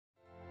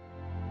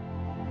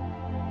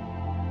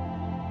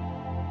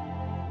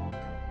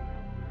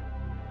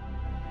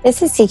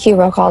This is CQ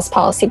Roll Call's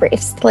Policy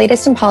Briefs, the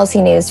latest in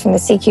policy news from the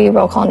CQ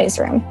Roll Call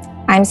newsroom.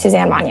 I'm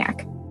Suzanne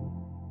Moniak.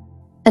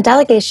 A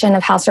delegation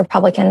of House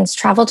Republicans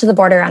traveled to the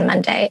border on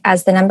Monday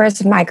as the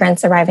numbers of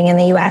migrants arriving in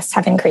the U.S.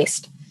 have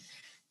increased.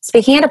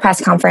 Speaking at a press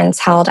conference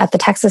held at the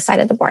Texas side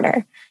of the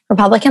border,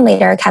 Republican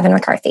leader Kevin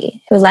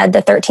McCarthy, who led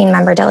the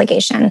 13-member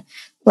delegation,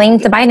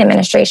 blamed the Biden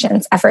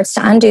administration's efforts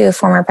to undo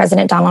former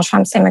President Donald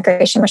Trump's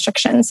immigration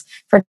restrictions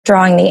for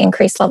drawing the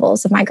increased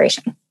levels of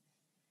migration.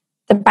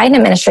 The Biden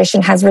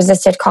administration has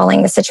resisted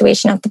calling the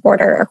situation at the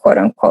border a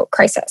quote-unquote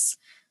crisis,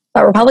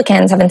 but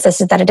Republicans have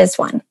insisted that it is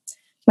one.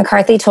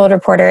 McCarthy told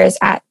reporters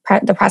at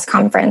the press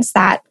conference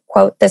that,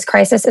 quote, this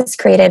crisis is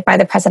created by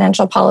the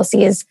presidential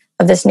policies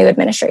of this new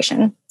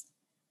administration.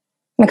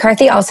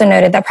 McCarthy also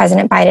noted that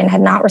President Biden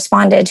had not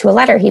responded to a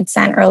letter he'd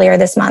sent earlier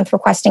this month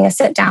requesting a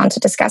sit-down to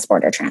discuss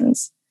border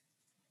trends.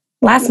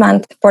 Last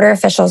month, border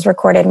officials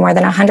recorded more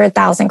than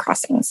 100,000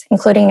 crossings,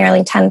 including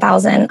nearly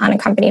 10,000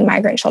 unaccompanied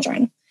migrant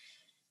children.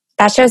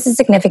 That shows a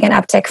significant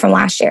uptick from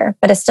last year,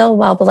 but is still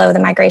well below the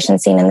migration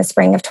seen in the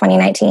spring of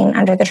 2019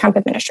 under the Trump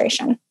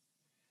administration.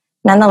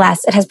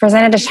 Nonetheless, it has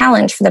presented a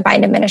challenge for the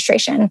Biden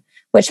administration,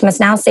 which must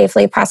now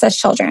safely process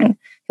children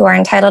who are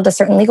entitled to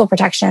certain legal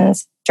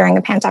protections during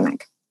a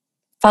pandemic.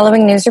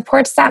 Following news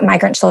reports that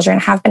migrant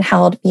children have been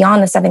held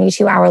beyond the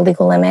 72-hour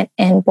legal limit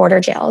in border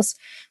jails,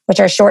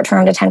 which are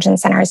short-term detention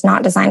centers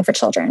not designed for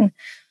children,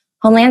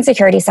 Homeland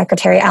Security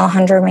Secretary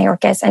Alejandro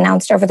Mayorkas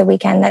announced over the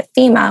weekend that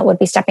FEMA would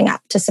be stepping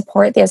up to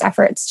support those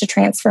efforts to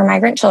transfer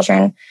migrant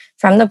children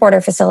from the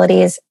border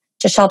facilities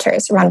to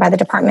shelters run by the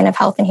Department of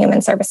Health and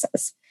Human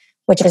Services,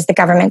 which is the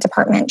government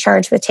department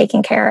charged with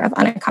taking care of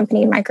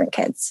unaccompanied migrant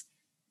kids.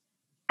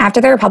 After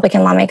the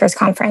Republican lawmakers'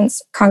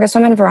 conference,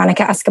 Congresswoman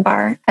Veronica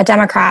Escobar, a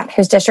Democrat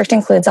whose district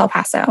includes El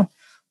Paso,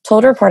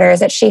 told reporters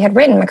that she had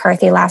written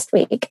McCarthy last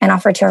week and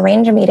offered to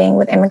arrange a meeting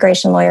with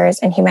immigration lawyers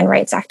and human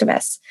rights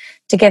activists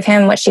to give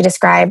him what she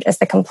described as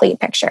the complete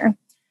picture,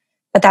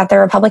 but that the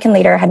Republican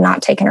leader had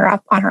not taken her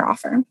up on her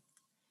offer.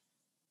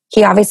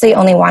 He obviously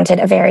only wanted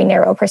a very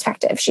narrow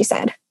perspective, she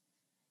said.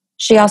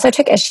 She also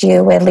took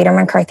issue with Leader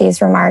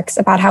McCarthy's remarks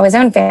about how his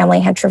own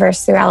family had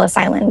traversed through Ellis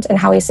Island and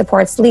how he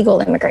supports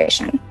legal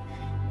immigration.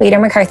 Leader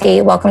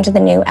McCarthy welcomed the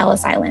new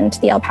Ellis Island,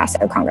 the El Paso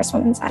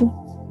congresswoman said.